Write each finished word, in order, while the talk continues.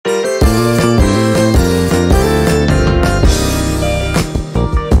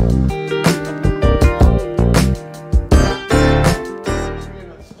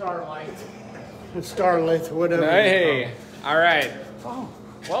Charlotte, whatever. Hey, all right. Oh,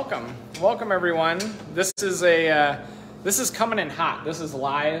 welcome everyone. This is coming in hot. This is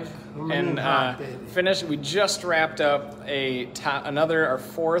live finished. We just wrapped up our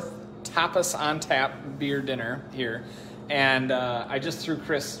fourth Tapas on Tap beer dinner here. And I just threw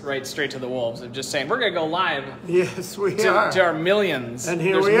Chris right straight to the wolves of just saying, we're going to go live. Yes, we are. To our millions. And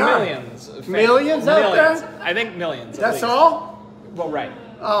here we are. Millions. Millions out there? I think millions. That's all? Well, right.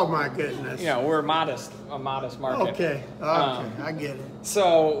 Oh, my goodness. You know, we're a modest market. Okay, I get it.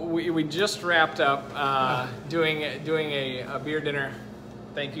 So we just wrapped up doing a beer dinner.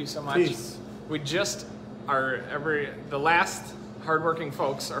 Thank you so much. Peace. We just the last hardworking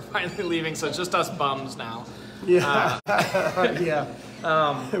folks are finally leaving, so it's just us bums now. Yeah. Yeah.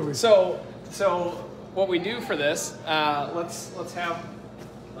 So what we do for this, let's have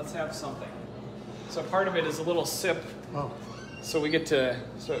something. So part of it is a little sip. Oh. So we get to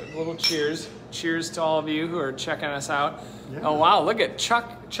a little cheers. Cheers to all of you who are checking us out. Yeah. Oh wow, look at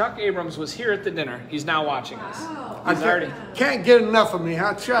Chuck. Chuck Abrams was here at the dinner. He's now watching us. Wow. I can't get enough of me,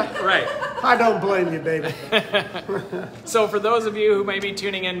 huh, Chuck? Right. I don't blame you, baby. So for those of you who may be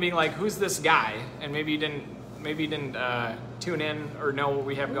tuning in being like, who's this guy? And maybe you didn't tune in or know what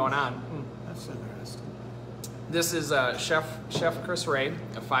we have going on. That's interesting. This is Chef Chris Ray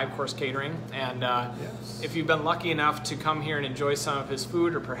of 5-Course Catering, and yes. If you've been lucky enough to come here and enjoy some of his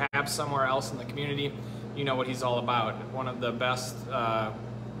food, or perhaps somewhere else in the community, you know what he's all about. One of the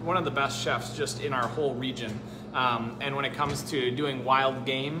best chefs just in our whole region. And when it comes to doing wild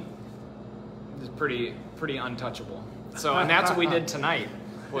game, it's pretty untouchable. So, and that's what we did tonight.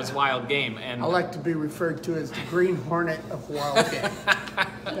 Was wild game. And I like to be referred to as the Green Hornet of wild game.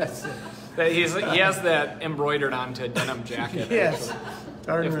 That's it. He has that embroidered onto a denim jacket. Yes.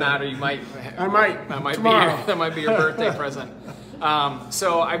 If not, or you might. I might. That might be your birthday present.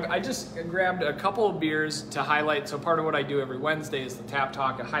 So I just grabbed a couple of beers to highlight. So part of what I do every Wednesday is the Tap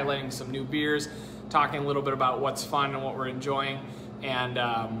Talk, highlighting some new beers, talking a little bit about what's fun and what we're enjoying,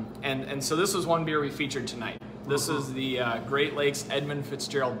 and so this was one beer we featured tonight. This is the Great Lakes Edmund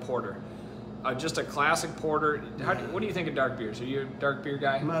Fitzgerald Porter. Just a classic porter. What do you think of dark beers? Are you a dark beer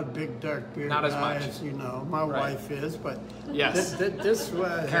guy? I'm not a big dark beer Not guy, as much. as you know. My wife is, but yes, this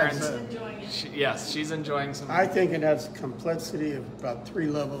Karen's Enjoying it. yes, she's enjoying some. I think it has a complexity of about 3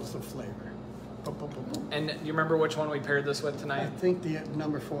 levels of flavor. And do you remember which one we paired this with I tonight? think the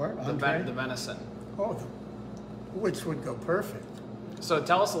number 4, The venison. Oh, which would go perfect. So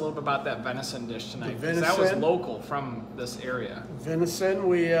tell us a little bit about that venison dish tonight. The 'cause that was venison- local from this area. Venison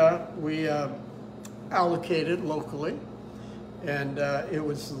we allocated locally, and it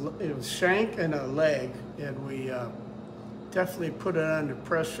was shank and a leg, and we definitely put it under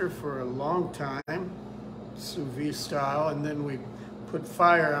pressure for a long time, sous vide style, and then we put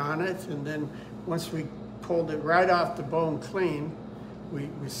fire on it, and then once we pulled it right off the bone clean, we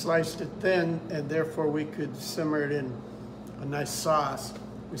sliced it thin, and therefore we could simmer it in a nice sauce.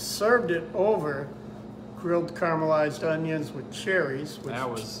 We served it over grilled caramelized onions with cherries, which That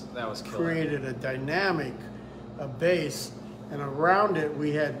was killer. created a dynamic base, and around it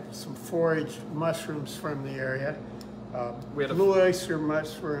we had some foraged mushrooms from the area, We had blue oyster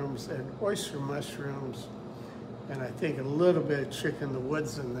mushrooms and oyster mushrooms, and I think a little bit of chicken in the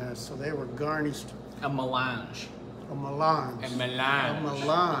woods in there, so they were garnished. A melange. A melange. A melange. A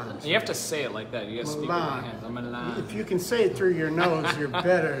melange. You have to say it like that. You got to speak with your Melange. hands. A melange. If you can say it through your nose, you're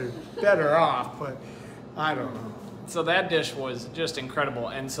better off, but I don't know. So that dish was just incredible,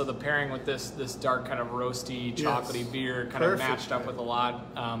 and so the pairing with this dark kind of roasty, chocolatey beer kind of Perfect. matched up with a lot.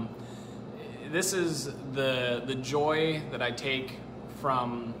 This is the joy that I take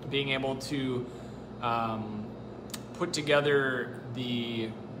from being able to put together the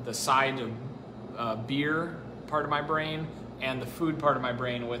side of beer part of my brain and the food part of my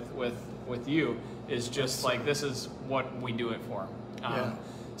brain with you is just like, this is what we do it for. Yeah.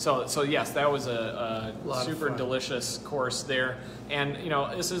 So yes, that was a Lot of super fun. delicious course there. And you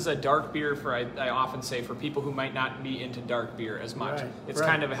know, this is a dark beer for, I often say, for people who might not be into dark beer as much. Right, It's right.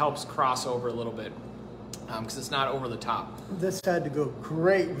 kind of helps cross over a little bit because it's not over the top. This had to go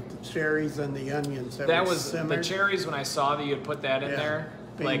great with the cherries and the onions that That were was simmered. the cherries. When I saw that you had put that in Yeah, there,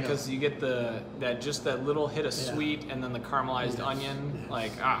 like, bingo. because you get that little hit of Yeah. sweet and then the caramelized Yes, onion, yes.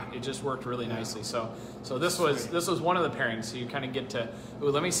 like it just worked really nicely. So this was one of the pairings. So you kind of get to. Ooh,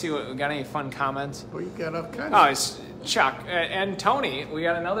 let me see what we got. Any fun comments? Well, you got all kinds Oh, of... it's Chuck and Tony. We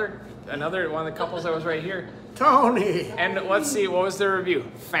got another one of the couples that was right here. Tony! And let's see, what was their review?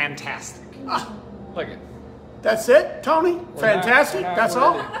 Fantastic. Look at. That's it, Tony? Fantastic? We're not That's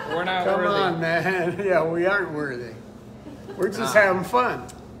worthy. all? We're not Come worthy. on, man. Yeah, we aren't worthy. We're just having fun.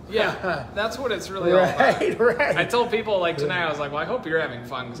 Yeah, that's what it's really all about. Right. I told people like tonight, I was like, well, I hope you're having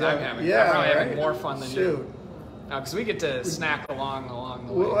fun because I'm having. I'm probably having more fun than you. Because we get to snack along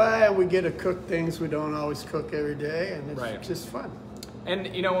the way. Well, we get to cook things we don't always cook every day, and it's just fun.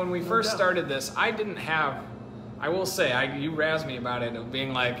 And you know, when we first started this, I didn't have. I will say, you razzed me about it of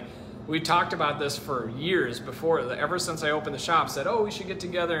being like, we talked about this for years before. Ever since I opened the shop, said, oh, we should get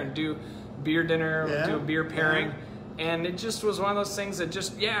together and do beer dinner, do a beer pairing. And it just was one of those things that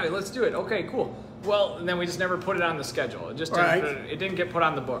just, let's do it. Okay, cool. Well, and then we just never put it on the schedule. It just it didn't get put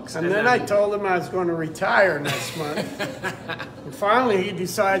on the books. And then I told him I was going to retire next month. And finally he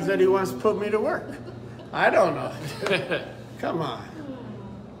decides that he wants to put me to work. I don't know. Come on.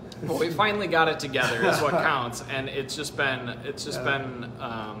 Well, we finally got it together is what counts, and it's just been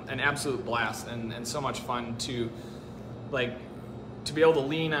an absolute blast and so much fun to be able to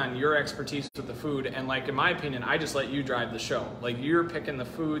lean on your expertise with the food. And like, in my opinion, I just let you drive the show. Like, you're picking the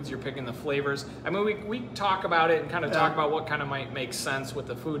foods, you're picking the flavors. I mean, we talk about it and kind of talk about what kind of might make sense with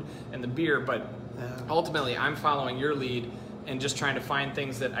the food and the beer, but ultimately I'm following your lead and just trying to find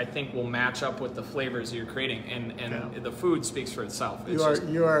things that I think will match up with the flavors you're creating, and the food speaks for itself.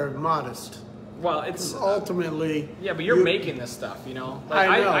 You are modest. Well, it's ultimately. Yeah, but you're making this stuff, you know. Like,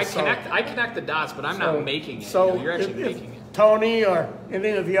 I connect the dots, but I'm not making it. So you're actually making it. Tony or any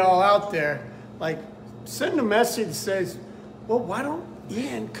of y'all out there, like, send a message that says, "Well, why don't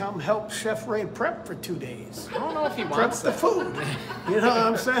Ian come help Chef Ray prep for 2 days? I don't know if he wants the food. You know what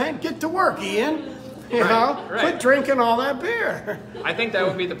I'm saying? Get to work, Ian." You know, right. Quit drinking all that beer. I think that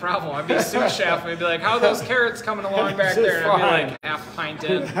would be the problem. I'd be a sous chef and I'd be like, how are those carrots coming along back there? And I'd be like half pint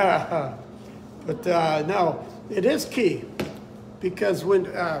in. But no, it is key. Because when,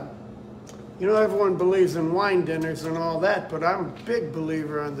 you know, everyone believes in wine dinners and all that, but I'm a big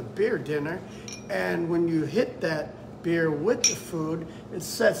believer on the beer dinner. And when you hit that beer with the food, it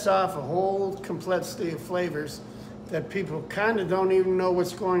sets off a whole complexity of flavors that people kind of don't even know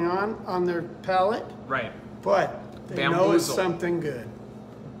what's going on their palate. Right. But they know it's something good.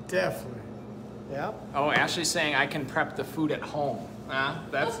 Definitely. Yeah. Oh, Ashley's saying I can prep the food at home.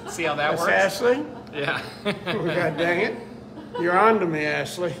 See how that works? Ashley? Yeah. God dang it. You're on to me,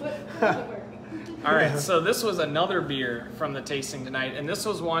 Ashley. All right, so this was another beer from the tasting tonight, and this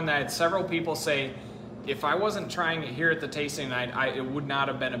was one that I had several people say, if I wasn't trying it here at the tasting tonight, it would not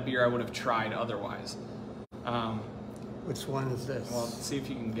have been a beer I would have tried otherwise. Which one is this? Well, see if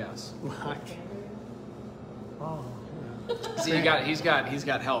you can guess. Oh. See, he's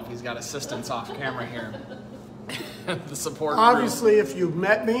got help. He's got assistance off camera here. The support. Obviously, if you've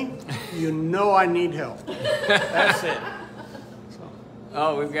met me, you know I need help. That's it.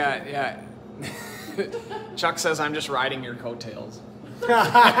 Oh, we've got Chuck says I'm just riding your coattails.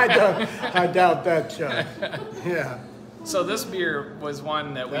 I doubt that, Chuck. Yeah. So this beer was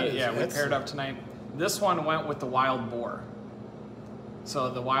one that we paired up tonight. This one went with the wild boar. So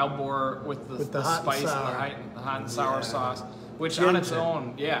the wild boar with the spice and the hot and sour sauce, which on its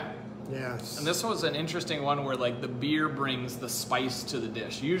own, Yes. And this was an interesting one where like the beer brings the spice to the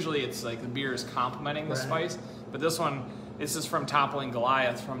dish. Usually it's like the beer is complementing the spice, but this is from Toppling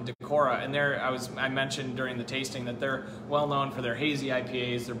Goliath from Decorah, and I mentioned during the tasting that they're well known for their hazy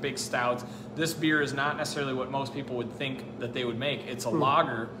IPAs, their big stouts. This beer is not necessarily what most people would think that they would make. It's a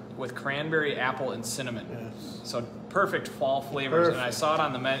lager with cranberry, apple, and cinnamon. Yes. So perfect fall flavors. Perfect. And I saw it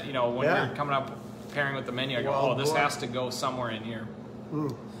on the menu, you know, when we were coming up pairing with the menu, I go, this has to go somewhere in here.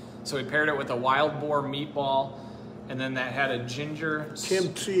 So we paired it with a wild boar meatball, and then that had a ginger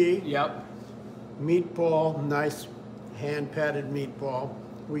kimchi. Yep. Meatball, nice hand-patted meatball.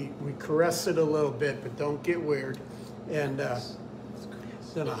 We caress it a little bit, but don't get weird. And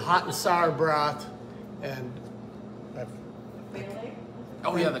then a hot and sour broth, and the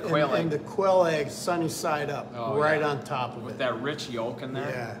quail egg. And the quail egg sunny side up, right on top of it. With that rich yolk in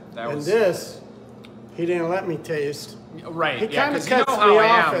there. Yeah. This, he didn't let me taste. Right, he kind of cuts me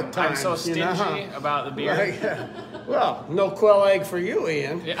off at times. I'm so stingy about the beer. Right, well, no quail egg for you,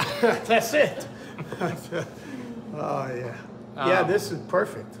 Ian. Yeah. That's it. Oh, yeah. Yeah, this is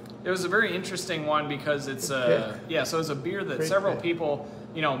perfect. It was a very interesting one because it's so it's a beer that several people,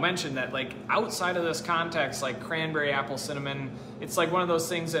 you know, mentioned that like outside of this context, like cranberry, apple, cinnamon, it's like one of those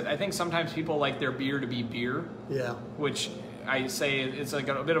things that I think sometimes people like their beer to be beer. Yeah. Which I say it's like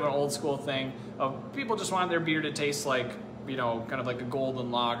a bit of an old school thing of people just want their beer to taste like, you know, kind of like a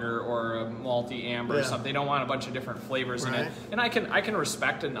golden lager or a malty amber or something. They don't want a bunch of different flavors in it. And I can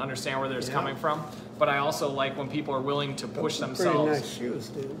respect and understand where they're coming from, but I also like when people are willing to push themselves. Pretty nice shoes,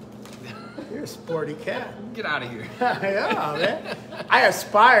 dude. You're a sporty cat. Get out of here. Yeah, man. I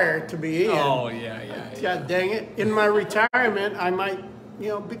aspire to be Ian. Oh, yeah. God dang it. In my retirement, I might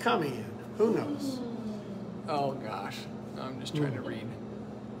becoming it. Who knows? Oh gosh, I'm just trying to read.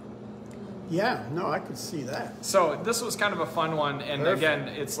 Yeah, no, I could see that. So this was kind of a fun one, and Perfect. again,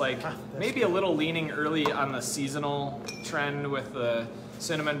 it's like maybe a little leaning early on the seasonal trend with the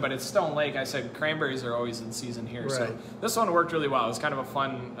cinnamon, but it's Stone Lake. I said cranberries are always in season here, Right. so this one worked really well. It was kind of a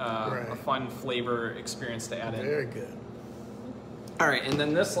fun, Right. a fun flavor experience to add in. Very good. All right, and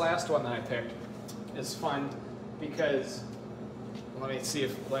then this last one that I picked is fun because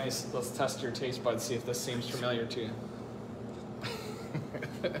let's test your taste buds, see if this seems familiar to you.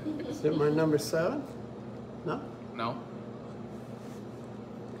 Is it my number 7? No? No?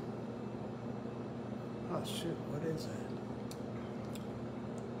 Oh shoot, what is that?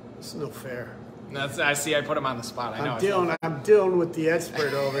 It's no fair. I see. I put him on the spot. I know. I'm dealing with the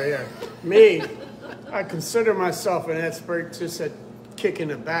expert over here. Me, I consider myself an expert just at kicking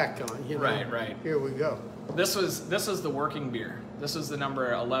it back on. Right. Here we go. This is the working beer. This is the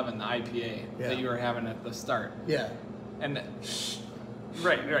number 11, the IPA that you were having at the start. Yeah. And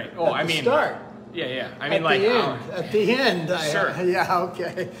right. Oh, At the start. Yeah. I At mean, like the end. At the end. Sure. Yeah.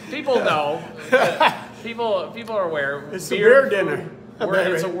 Okay. people know. People are aware. It's a beer dinner.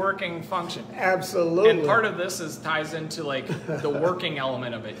 It's a working function. Absolutely. And part of this ties into like the working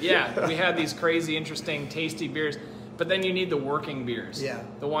element of it. Yeah, we had these crazy, interesting, tasty beers, but then you need the working beers. Yeah.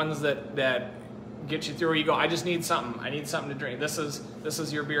 The ones that get you through where you go, I just need something. I need something to drink. This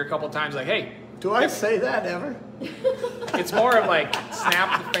is your beer a couple times. Like, hey. Do I say that ever? It's more of like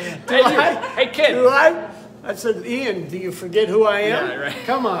snap the finger. Hey kid. Do I? I said, Ian, do you forget who I am? Yeah, right.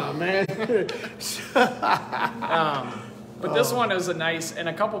 Come on, man. But this one is a nice, and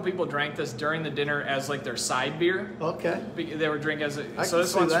a couple people drank this during the dinner as like their side beer. Okay. They were drinking as I so. can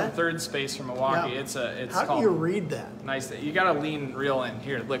This see one's that. from Third Space from Milwaukee. Yeah. It's How called. do you read that? Nice. You gotta lean real in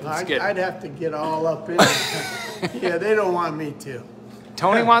here. Look, let's get. I'd have to get all up in it. Yeah, they don't want me to.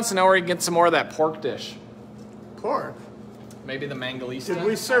 Tony wants to know where he can get some more of that pork dish. Pork? Maybe the Mangalista. Did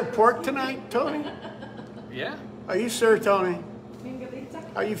we serve pork tonight, Tony? Yeah. Are you sure, Tony?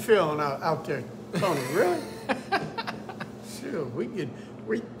 How you feeling out there, Tony? Really? Sure,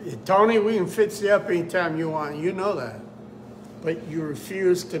 Tony, we can fix you up anytime you want. You know that. But you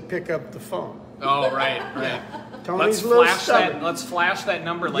refuse to pick up the phone. Oh, right. Tony's a little stubborn. Let's flash that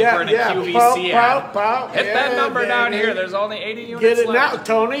number like we're in a QVC ad. Pow. Hit that number down here. There's only 80 units left. Get it now,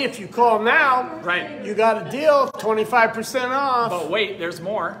 Tony. If you call now, Right. you got a deal, 25% off. But wait, there's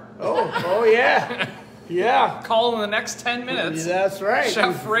more. Oh yeah. Yeah. Call in the next 10 minutes. That's right.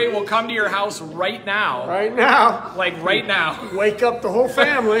 Chef Ray will come to your house right now. Right now. Like right now. Wake up the whole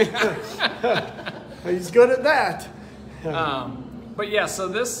family. He's good at that. But yeah, so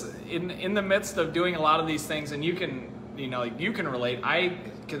this in the midst of doing a lot of these things, and you can relate. I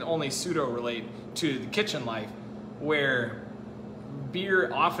can only pseudo relate to the kitchen life, where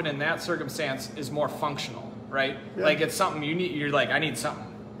beer often in that circumstance is more functional, right? Yeah. Like it's something you need. You're like, I need something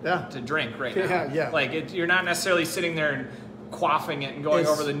to drink right now. Yeah. Like you're not necessarily sitting there and quaffing it and going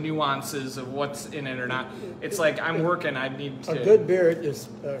over the nuances of what's in it or not. It's like I'm working. I need to. A good beer is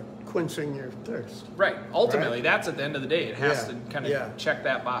quenching your thirst. Right. Ultimately, that's at the end of the day. It has to kind of Yeah. check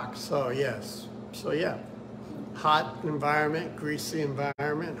that box. So yes. So yeah. Hot environment, greasy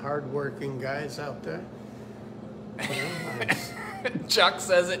environment, hard-working guys out there. Chuck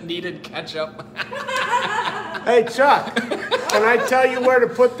says it needed ketchup. Hey Chuck, can I tell you where to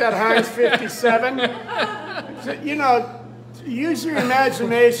put that Heinz 57? You know, use your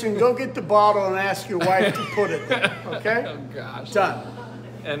imagination. Go get the bottle and ask your wife to put it there. Okay? Oh gosh. Done.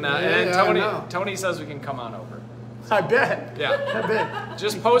 And I then Tony says we can come on over. I bet. Yeah. I bet.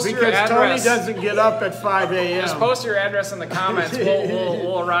 Just post your Because address. Tony doesn't get up at 5 a.m. Just post your address in the comments.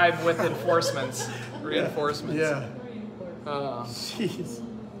 We'll arrive with reinforcements. Yeah. Jeez.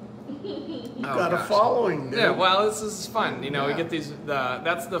 Got a gosh. following there. Yeah, well, this is fun. You know, we Yeah. get these.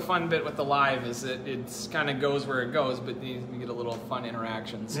 That's the fun bit with the live is that it's kind of goes where it goes, but you get a little fun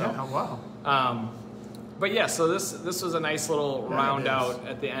interaction. So. Yeah, wow. But yeah, so this was a nice little round it is. out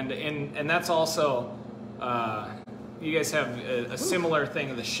at the end, and that's also. You guys have a similar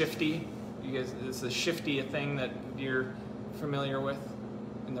thing, the shifty. You guys, is the shifty a thing that you're familiar with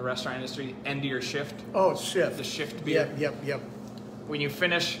in the restaurant industry? End of your shift. Oh, shift. The shift beer. Yep. When you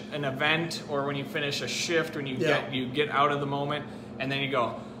finish an event or when you finish a shift, when you get out of the moment, and then you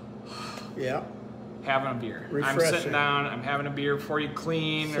go, Yeah. having a beer. Refreshing. I'm sitting down. I'm having a beer before you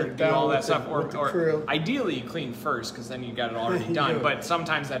clean or Sit do down all that with stuff. with the Or crew. ideally, you clean first because then you got it already You done. do. But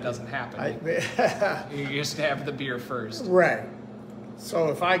sometimes that doesn't happen. You just have the beer first. Right. So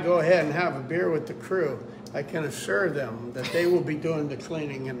if I go ahead and have a beer with the crew, I can assure them that they will be doing the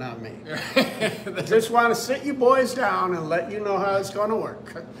cleaning and not me. I just want to sit you boys down and let you know how it's going to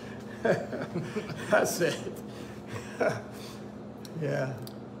work. That's it. Yeah.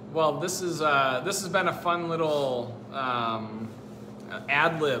 Well, this has been a fun little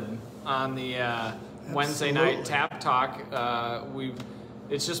ad lib on the Wednesday night Tap Talk.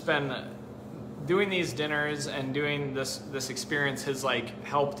 It's just been doing these dinners and doing this experience has like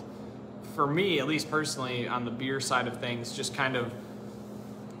helped for me, at least personally, on the beer side of things, just kind of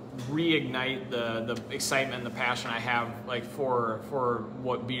reignite the excitement and the passion I have like for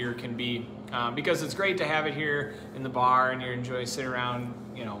what beer can be, because it's great to have it here in the bar and you enjoy sitting around,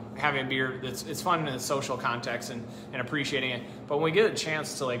 you know, having beer. It's fun in a social context and appreciating it. But when we get a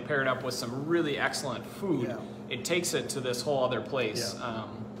chance to like pair it up with some really excellent food, it takes it to this whole other place.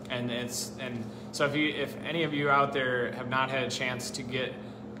 And so if any of you out there have not had a chance to get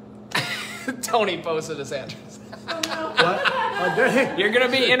Tony posted his address. What? You're going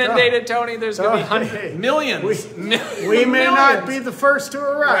to be inundated, Tony. There's going to be millions. We may not be the first to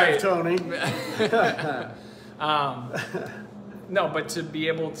arrive, Tony. No, but to be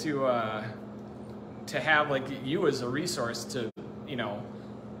able to have like you as a resource to, you know,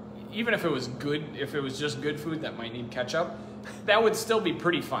 even if it was good, if it was just good food that might need ketchup, that would still be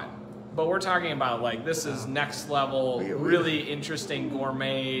pretty fun. But we're talking about like this is next level, really interesting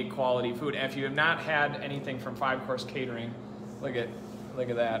gourmet quality food. And if you have not had anything from 5 Course Catering, look at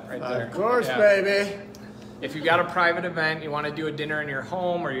that right there. Of course, baby. If you've got a private event, you want to do a dinner in your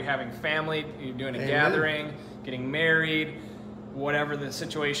home, or you're having family, you're doing a gathering, getting married, whatever the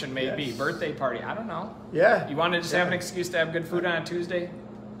situation may be, birthday party, I don't know. Yeah. You want to just have an excuse to have good food on a Tuesday?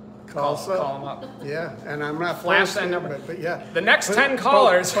 Call them up. Yeah, and I'm not flash that number. But yeah. The next 10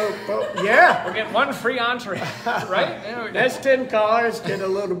 callers, yeah, we'll get 1 free entree, right? Next 10 callers get a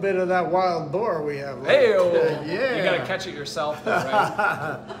little bit of that wild boar we have. Hey, yeah. You got to catch it yourself, though,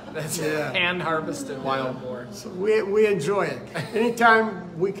 right? That's hand harvested wild boar. So we enjoy it.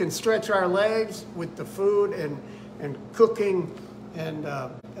 Anytime we can stretch our legs with the food and cooking and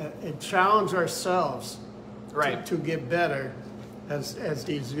challenge ourselves, to get better. As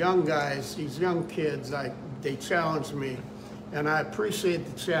these young guys, these young kids, they challenge me, and I appreciate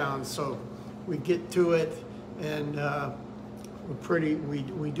the challenge. So we get to it, and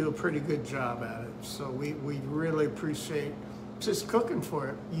we do a pretty good job at it. So we really appreciate just cooking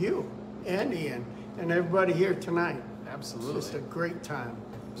for you and Ian and everybody here tonight. Absolutely, it's just a great time.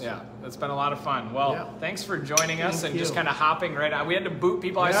 So. Yeah, it's been a lot of fun. Well, thanks for joining us and just kind of hopping right on. We had to boot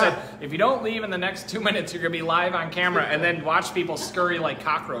people. I said, if you don't leave in the next 2 minutes, you're going to be live on camera, and then watch people scurry like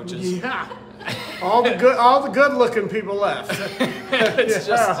cockroaches. Yeah. All the good-looking people left. it's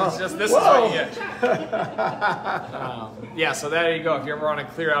just this is what you get. Yeah, so there you go. If you ever want to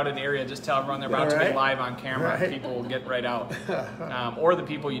clear out an area, just tell everyone they're about to be live on camera. People will get right out. Or the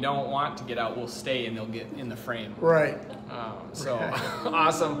people you don't want to get out will stay and they'll get in the frame. Right.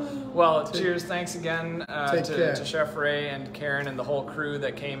 Awesome. Well, cheers. Thanks again to Chef Ray and Karen and the whole crew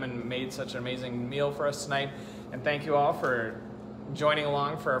that came and made such an amazing meal for us tonight. And thank you all for joining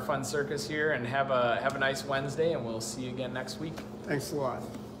along for our fun circus here, and have a nice Wednesday, and we'll see you again next week. Thanks a lot.